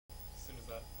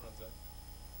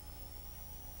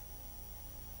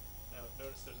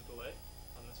Notice there's a delay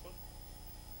on this one.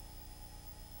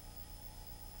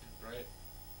 Right.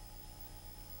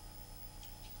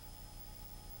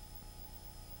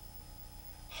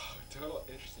 Total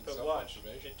interesting But watch,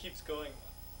 self-observation. it keeps going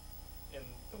in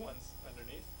the ones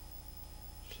underneath.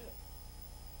 Shit.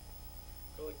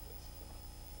 Go like this.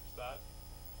 There's that.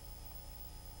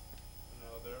 And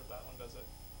now there, that one does it.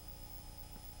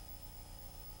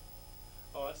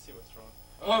 Oh, I see what's wrong.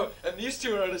 Oh, and these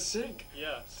two are out of sync.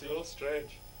 Yeah, It's see? a little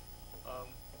strange. I'm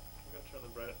gonna turn the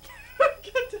bright.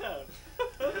 Get down!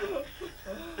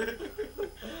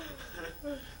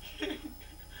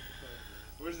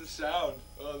 Where's the sound?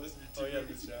 Oh, this would be too good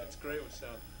with it's, sound. it's great with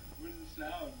sound. Where's the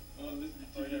sound? Oh, this would be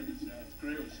too good with sound. It's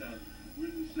great with sound.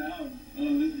 Where's the sound?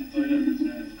 Oh, this would be too good with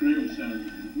sound. It's great with sound.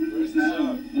 Where's the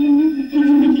sound? Keeps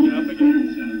picking it up again.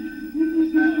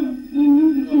 Where's the sound?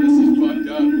 Oh, this is fucked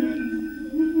up, man.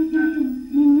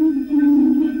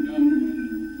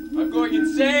 I'm going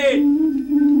insane!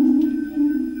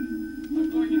 I'm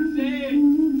going insane!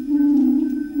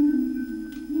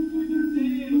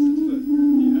 Listen to the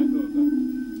echo of that.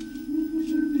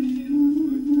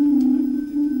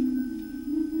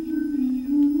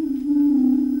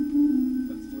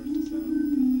 That's where's the sound.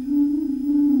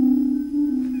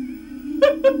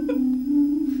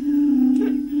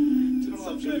 Total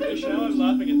observation. Now I'm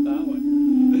laughing at that one.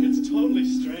 It's totally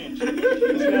strange.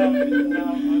 Because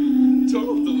now I'm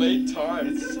Total delayed time.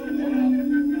 It's so wild.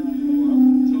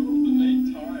 Total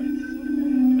delayed time.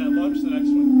 Now watch the next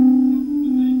one.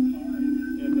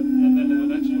 And then the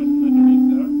next one underneath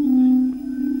there.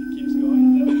 It keeps going.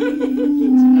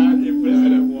 It's active, but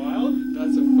Isn't it wild?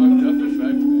 that's a fucked up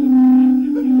effect,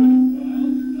 man. That's a fucked up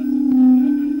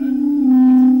effect.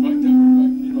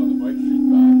 Meanwhile, the mic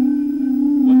feedback.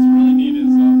 What's really neat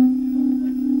is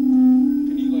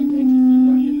Can you like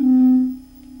anti-feedback it?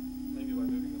 maybe by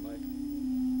moving the mic.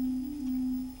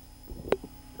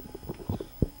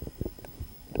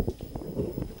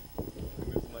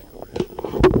 Move the mic over here.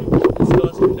 It still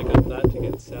has to pick up that to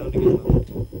get sound again,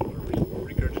 though. Or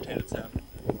regurgitated sound.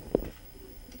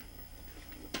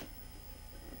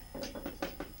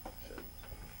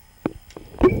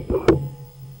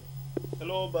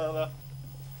 Hello, Bella.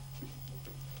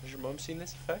 Has your mom seen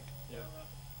this effect? Yeah. Has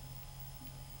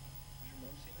your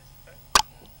mom seen this effect?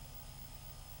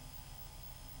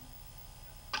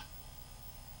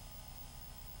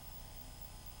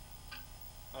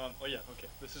 Oh yeah, okay,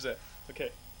 this is it. Okay.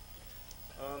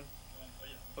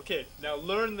 Okay, now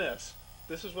learn this.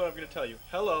 This is what I'm going to tell you.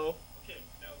 Hello. Okay,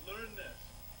 now learn this.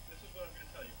 This is what I'm going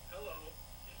to tell you. Hello.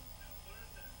 Okay, now learn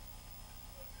this. This is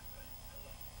what I'm going to tell you. Hello.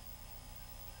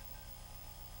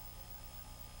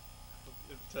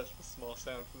 It'll test the small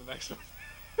sound for the next one.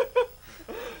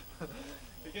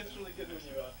 It gets really good when you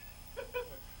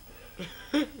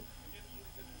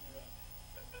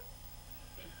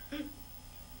It's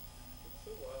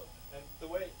so wild. And the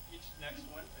way each next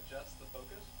one adjusts the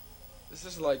focus. This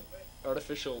is like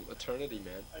artificial eternity,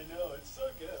 man. I know, it's so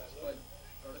good. I love Like it.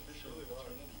 artificial really wild.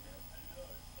 eternity, man. I know,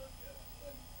 it's so good.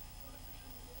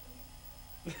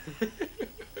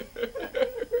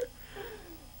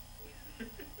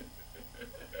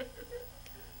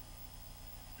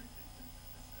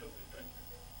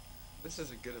 This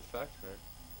is a good effect, man.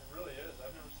 It really is.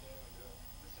 I've never seen anyone do it.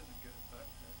 This is a good effect,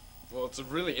 man. Well, it's a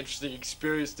really interesting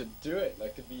experience to do it,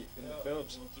 like to be in the Yeah.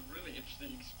 films. Well, it's a really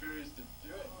interesting experience to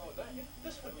do it. Oh,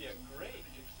 this would be a great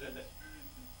exhibit.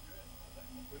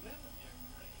 Wouldn't it?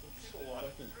 It's People a watch.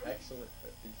 fucking excellent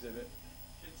exhibit.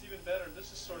 It's even better.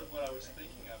 This is sort of what I was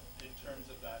thinking of in terms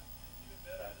of that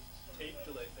tape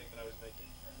delay thing that I was making.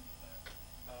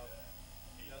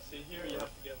 Now see here you have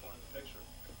to get more in the picture,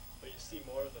 but you see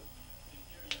more of them.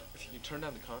 If you can turn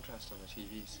down the contrast on the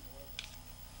TVs.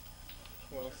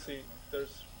 Well, see,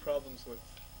 there's problems with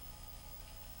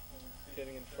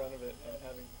getting in front of it and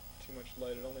having too much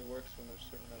light. It only works when there's a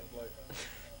certain amount of light.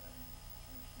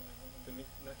 The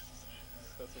next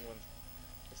second one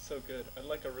is so good. I'd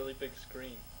like a really big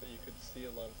screen that you could see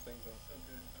a lot of things on. So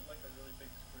good. I'd like a really big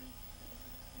screen that you could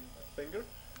see a finger,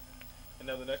 and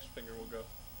now the next finger will go.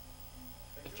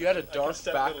 If you had a I can dark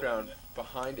set little- background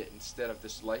behind it instead of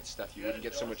this light stuff, you wouldn't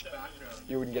get so much.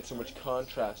 You wouldn't get so much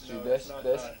contrast through No, this. it's not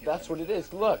This. that. That's what it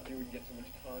is. Look. You wouldn't get so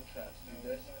much contrast through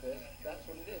this. This. That's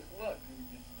what it is. Look.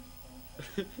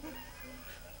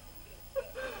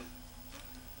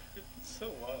 It's so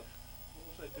wild.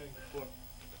 What was I doing before?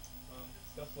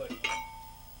 Stuff like.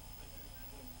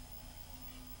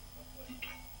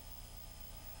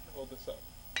 Hold this up.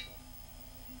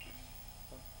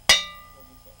 Hold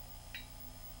this up.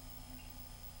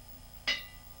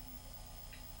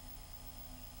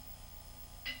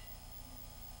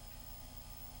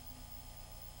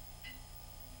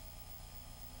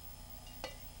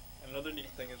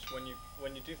 thing is when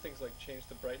you do things like change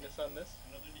the brightness on this.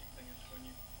 Another neat thing is when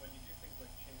you do things like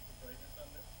change the brightness on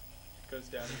this, it goes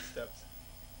down in steps.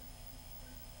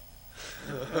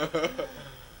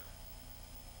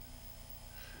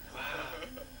 Wow.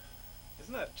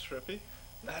 Isn't that trippy?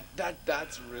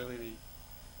 That's really neat.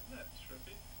 Isn't that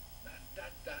trippy?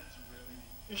 That's really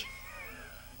neat.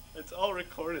 It's all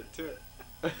recorded too.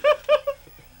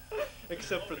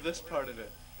 Except for this part of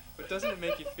it. But doesn't it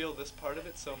make you feel this part of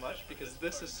it so much? Because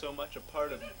this is so much a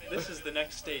part of, this is the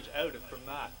next stage out from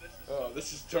that. Oh,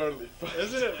 this is totally fun.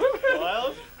 Isn't it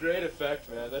wild? Great effect,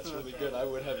 man. That's really good. I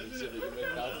would have an exhibit. You make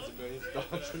thousands of millions of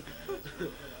dollars.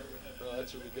 Oh,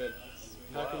 that's really good.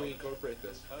 How can we incorporate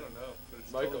this? I don't know, but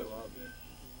it's Michael,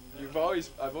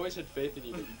 totally I've always had faith in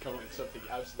you that you'd come up with something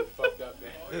absolutely fucked up,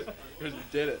 man. Because you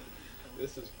did it.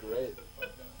 This is great.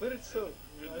 But it's so,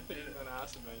 I think on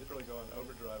acid, man, you'd probably go on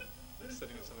overdrive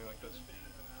sitting in something like this.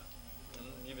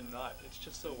 Even not. It's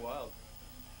just so wild.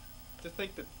 To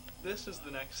think that this is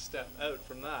the next step out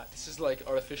from that. This is like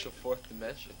artificial fourth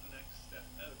dimension.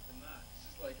 This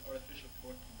is like artificial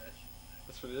fourth dimension.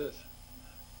 That's what it is. That's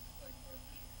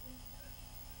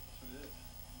what it is.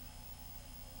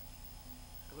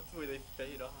 I love the way they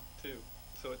fade off too.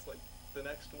 So it's like the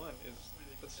next one is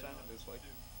the sound is like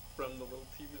from the little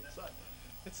TV inside.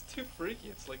 It's too freaky.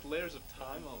 It's like layers of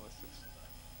time almost. It's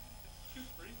too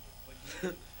freaky. It's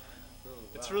like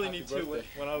it's really neat too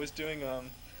when I was doing It's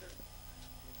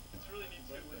really neat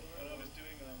too when I was doing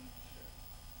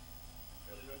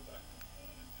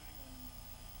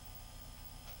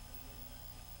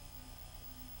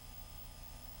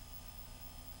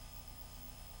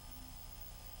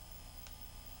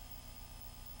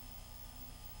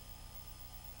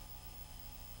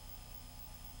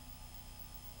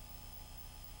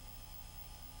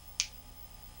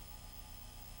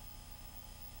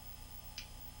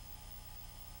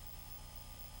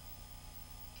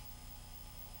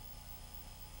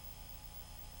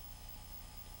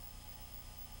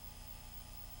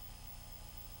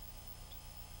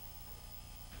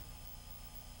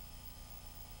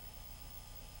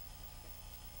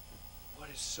What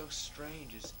is so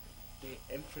strange is they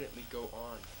infinitely go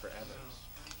on forever.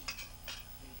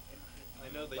 I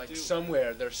know they like do.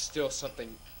 Somewhere there's still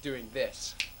something doing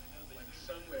this. Like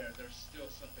somewhere there's still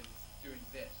something doing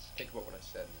this. Think about what I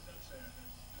said.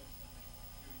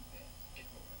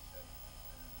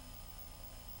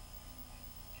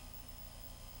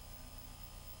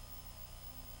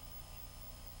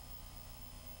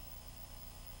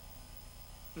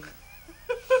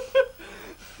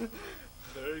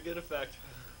 Very good effect.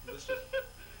 This just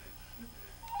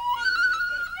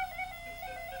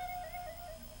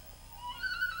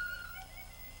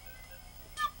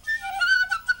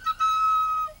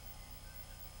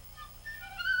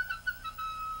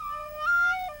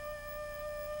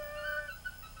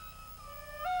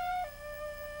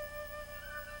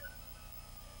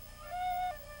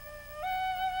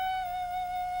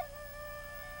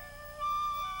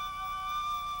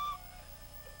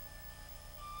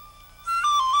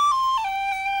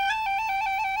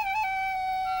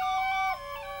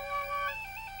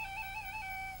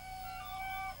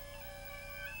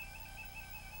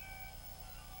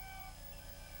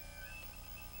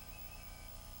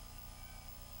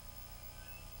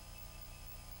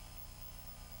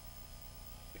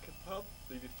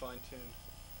probably be fine-tuned.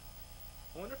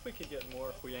 I wonder if we could get more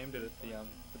if we aimed it at the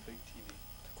big TV.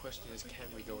 The question is,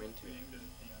 can we go into it?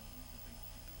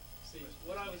 See,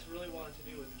 what I was really wanting to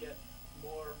do was get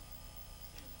more.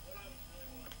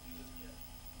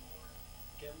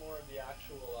 Get more of the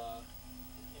actual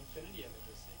infinity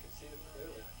images so you can see them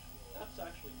clearly. That's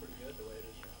actually pretty good the way it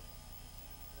is now.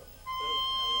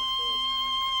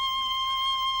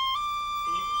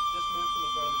 Can you just move from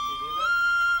the front of the TV a bit?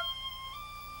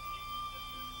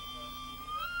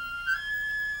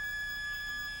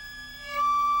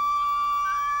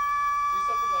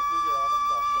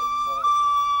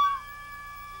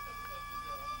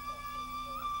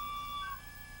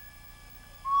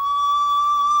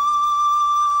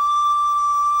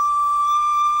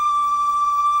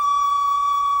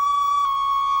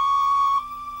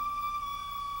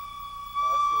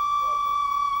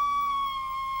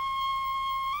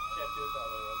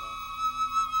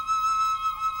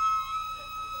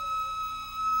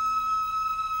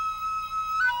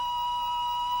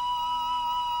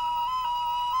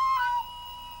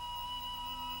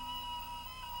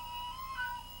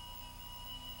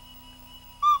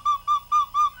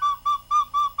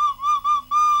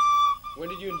 When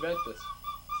did you invent this?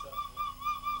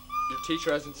 Your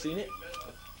teacher hasn't seen it?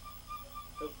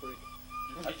 He'll freak.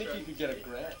 I think you could get a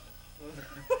grant.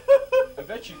 I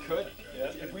bet you could. Yeah?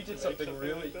 If we did Make something something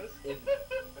really like this? I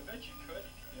bet you could.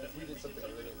 If we did something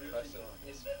really impressive on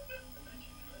this.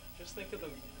 Just think of a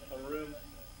room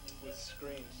with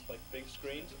screens, like big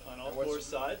screens on all And what's- 4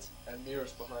 sides. And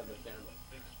mirrors behind the camera.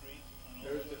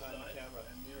 Mirrors behind the camera,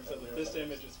 so that this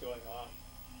image is going off.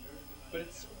 But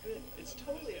it's so good. It's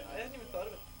totally. I hadn't even thought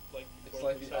of it like. It's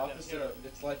before like we the sat down opposite here. of,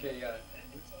 it's like a,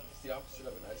 it's the opposite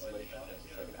of an isolation thing.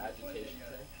 It's like an agitation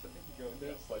thing. So I think you go in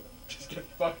there, it's like, just get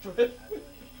fucked with.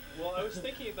 Well, I was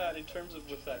thinking of that in terms of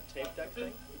with that tape deck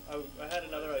thing. I had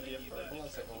another idea for it. Hold on a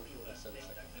second, hold on a second.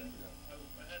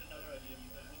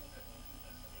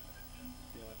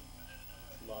 Feeling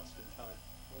it's lost in time.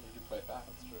 Well, you can play it back.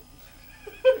 That's true.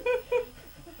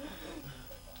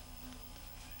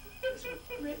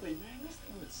 Really, man, this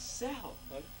thing would sell.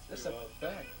 This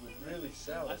effect would really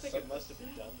sell. I think it must have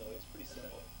been done though. It's pretty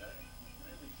simple.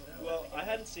 Well, I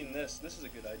hadn't seen this. This is a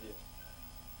good idea.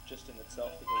 Just in itself,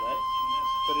 the delay.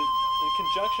 But in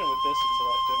conjunction with this, it's a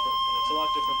lot different. And it's a lot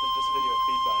different than just video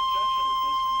feedback.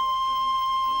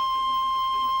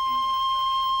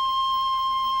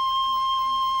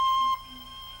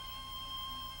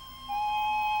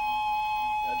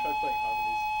 Yeah, I tried playing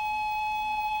harmonies.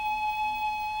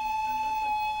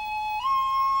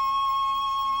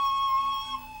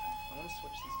 I want to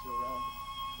switch these two around.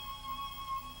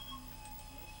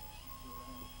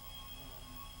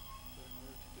 But in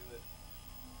order to do it,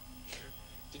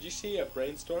 Did you see a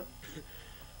brainstorm?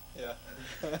 yeah.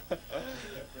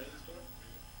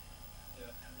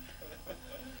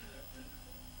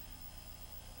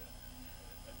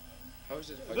 How is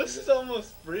it if I This do is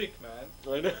almost freak, man.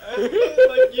 I know.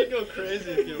 Like you'd go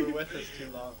crazy if you were with us too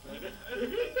long.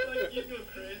 Like you'd go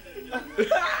crazy if you were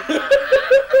with us.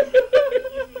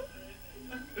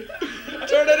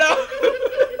 Turn it up!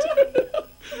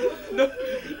 No,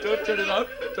 don't turn it up.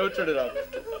 Don't turn it up.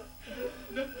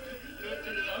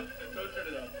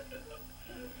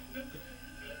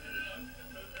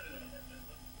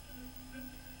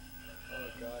 Oh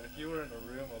god, if you were in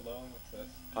a room alone with us.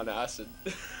 On acid.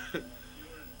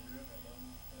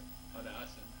 On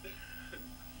acid.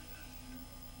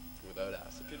 Without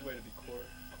acid. Good way to be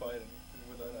quiet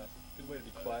without acid. Good way to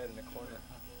be quiet in a corner.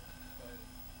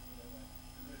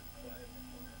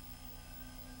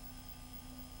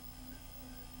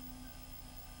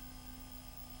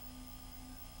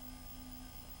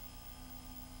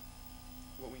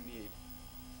 What we need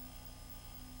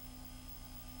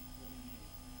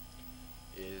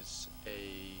is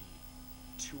a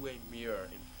two-way mirror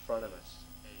in front of us.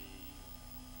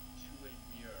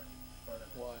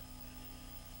 Why?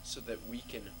 So that we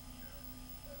can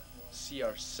see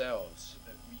ourselves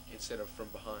instead of from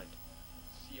behind.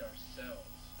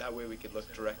 That way we can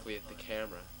look directly at the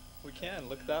camera. We can,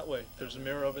 look that way. There's a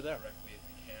mirror over there.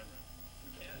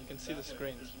 You can see the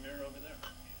screen. This is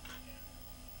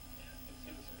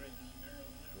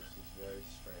very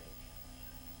strange.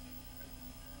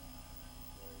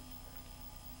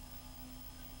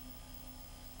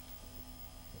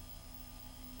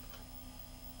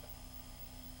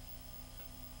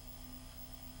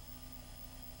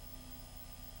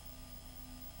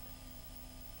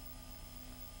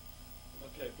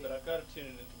 Okay, but I've got to tune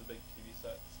it into the big TV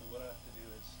set. So what I have to do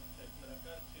is.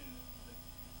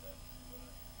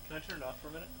 Can I turn it off for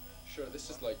a minute? Sure, this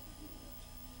is like.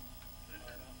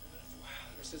 Wow,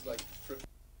 this is like.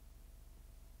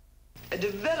 A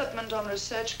development on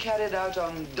research carried out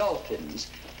on dolphins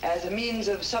as a means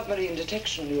of submarine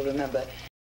detection, you'll remember.